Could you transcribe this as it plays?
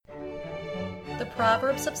The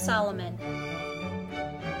Proverbs of Solomon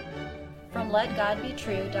from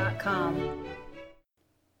LetGodBetrue.com.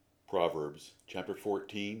 Proverbs chapter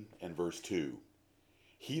 14 and verse 2.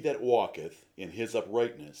 He that walketh in his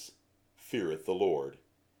uprightness feareth the Lord,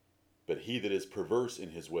 but he that is perverse in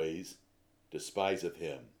his ways despiseth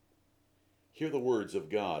him. Hear the words of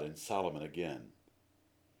God in Solomon again.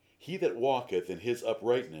 He that walketh in his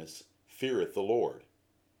uprightness feareth the Lord,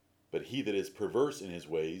 but he that is perverse in his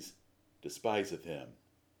ways despiseth him.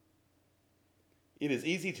 It is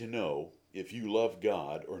easy to know if you love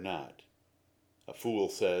God or not. A fool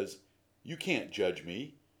says, "You can't judge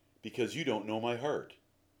me, because you don't know my heart."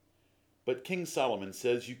 But King Solomon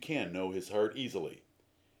says you can know his heart easily.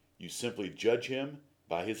 You simply judge him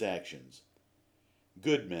by his actions.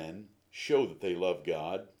 Good men show that they love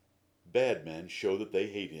God. Bad men show that they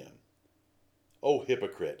hate him. O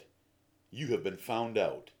hypocrite, you have been found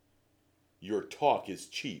out. Your talk is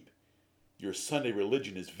cheap. Your Sunday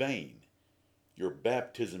religion is vain. Your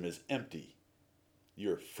baptism is empty.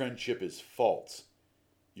 Your friendship is false.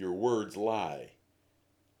 Your words lie.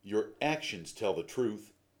 Your actions tell the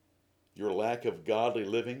truth. Your lack of godly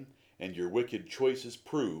living and your wicked choices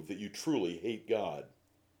prove that you truly hate God.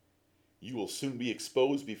 You will soon be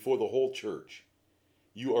exposed before the whole church.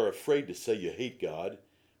 You are afraid to say you hate God,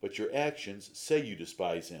 but your actions say you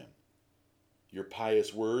despise him. Your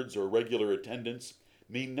pious words or regular attendance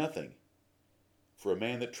mean nothing, for a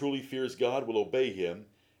man that truly fears God will obey him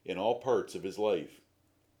in all parts of his life.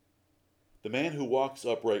 The man who walks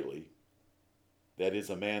uprightly, that is,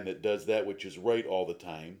 a man that does that which is right all the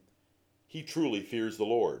time, he truly fears the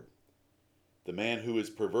Lord. The man who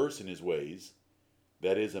is perverse in his ways,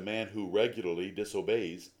 that is, a man who regularly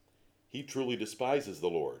disobeys, he truly despises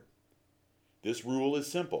the Lord. This rule is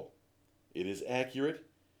simple. It is accurate,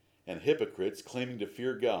 and hypocrites claiming to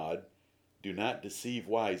fear God do not deceive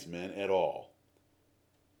wise men at all.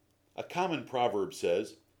 A common proverb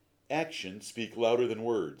says, "Actions speak louder than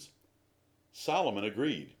words." Solomon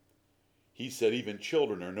agreed. He said even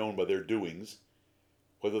children are known by their doings,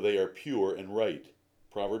 whether they are pure and right.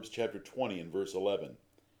 Proverbs chapter 20 and verse 11.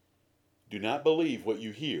 Do not believe what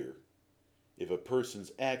you hear if a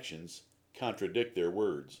person's actions contradict their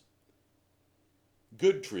words.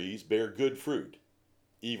 Good trees bear good fruit.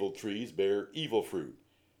 Evil trees bear evil fruit,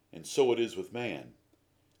 and so it is with man.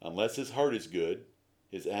 Unless his heart is good,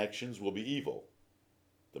 his actions will be evil.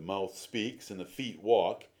 The mouth speaks and the feet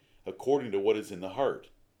walk according to what is in the heart.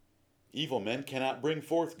 Evil men cannot bring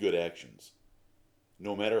forth good actions.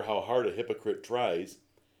 No matter how hard a hypocrite tries,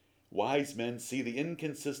 wise men see the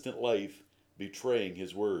inconsistent life betraying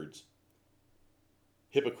his words.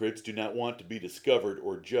 Hypocrites do not want to be discovered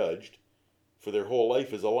or judged, for their whole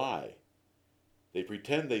life is a lie. They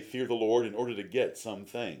pretend they fear the Lord in order to get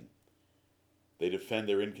something. They defend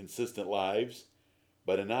their inconsistent lives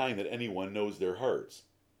by denying that anyone knows their hearts.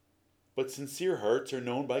 But sincere hearts are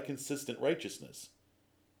known by consistent righteousness,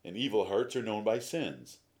 and evil hearts are known by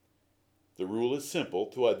sins. The rule is simple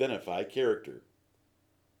to identify character.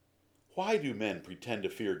 Why do men pretend to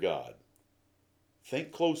fear God?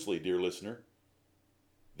 Think closely, dear listener.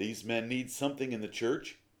 These men need something in the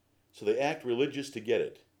church, so they act religious to get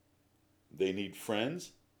it. They need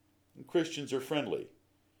friends, and Christians are friendly.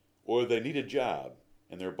 Or they need a job,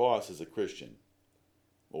 and their boss is a Christian.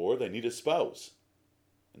 Or they need a spouse,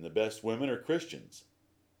 and the best women are Christians.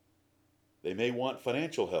 They may want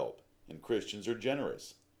financial help, and Christians are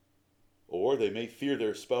generous. Or they may fear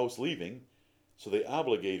their spouse leaving, so they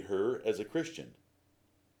obligate her as a Christian.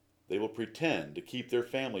 They will pretend to keep their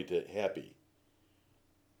family happy.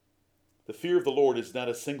 The fear of the Lord is not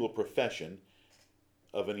a single profession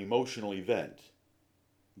of an emotional event.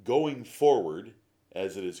 Going forward,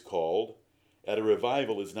 as it is called, at a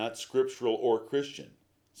revival is not scriptural or Christian,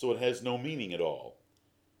 so it has no meaning at all.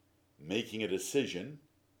 Making a decision,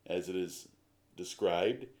 as it is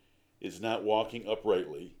described, is not walking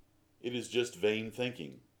uprightly. It is just vain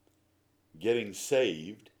thinking. Getting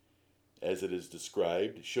saved, as it is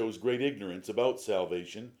described, shows great ignorance about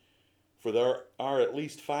salvation, for there are at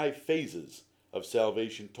least 5 phases of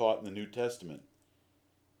salvation taught in the New Testament.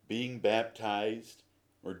 Being baptized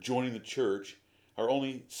or joining the church are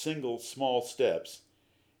only single small steps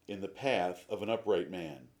in the path of an upright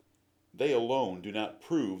man. They alone do not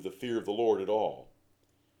prove the fear of the Lord at all.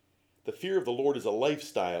 The fear of the Lord is a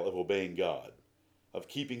lifestyle of obeying God, of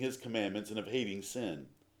keeping his commandments, and of hating sin.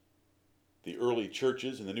 The early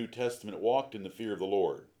churches in the New Testament walked in the fear of the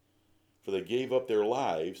Lord, for they gave up their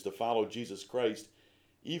lives to follow Jesus Christ,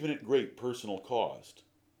 even at great personal cost.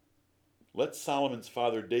 Let Solomon's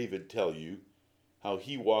father David tell you how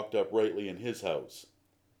he walked uprightly in his house.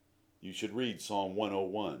 You should read Psalm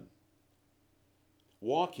 101.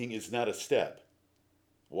 Walking is not a step.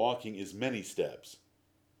 Walking is many steps.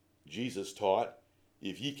 Jesus taught,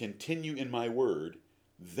 "If ye continue in my word,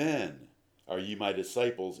 then are ye my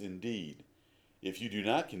disciples indeed. If you do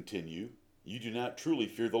not continue, you do not truly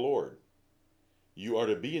fear the Lord." You are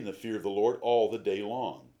to be in the fear of the Lord all the day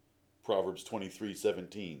long. Proverbs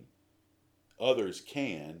 23:17. Others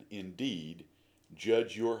can, indeed,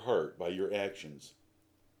 judge your heart by your actions.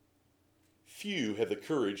 Few have the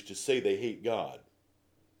courage to say they hate God.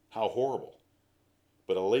 How horrible!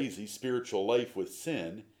 But a lazy spiritual life with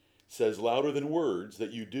sin says louder than words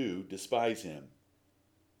that you do despise him.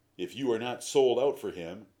 If you are not sold out for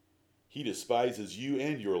him, he despises you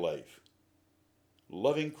and your life.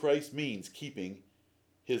 Loving Christ means keeping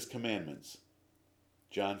his commandments.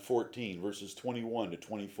 John 14, verses 21 to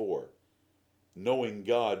 24. Knowing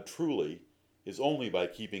God truly is only by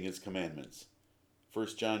keeping his commandments.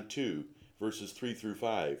 1 John 2, verses 3 through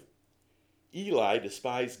 5. Eli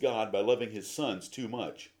despised God by loving his sons too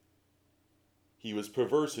much. He was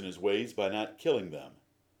perverse in his ways by not killing them.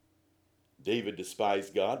 David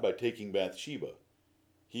despised God by taking Bathsheba.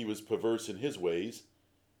 He was perverse in his ways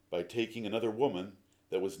by taking another woman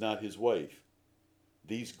that was not his wife.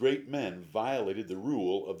 These great men violated the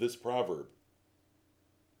rule of this proverb.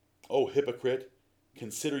 O hypocrite,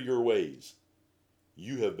 consider your ways.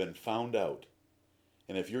 You have been found out.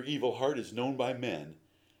 And if your evil heart is known by men,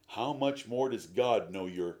 how much more does God know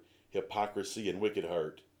your hypocrisy and wicked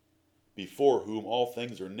heart, before whom all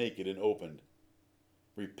things are naked and opened?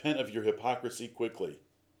 Repent of your hypocrisy quickly.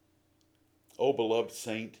 O beloved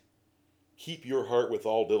saint, keep your heart with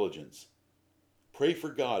all diligence. Pray for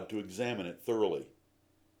God to examine it thoroughly.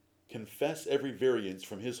 Confess every variance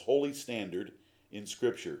from his holy standard in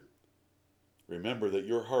Scripture. Remember that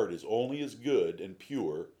your heart is only as good and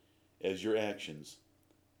pure as your actions.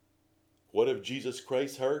 What of Jesus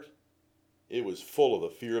Christ's heart? It was full of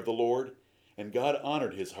the fear of the Lord, and God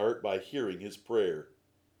honored his heart by hearing his prayer.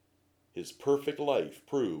 His perfect life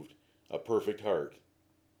proved a perfect heart.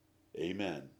 Amen.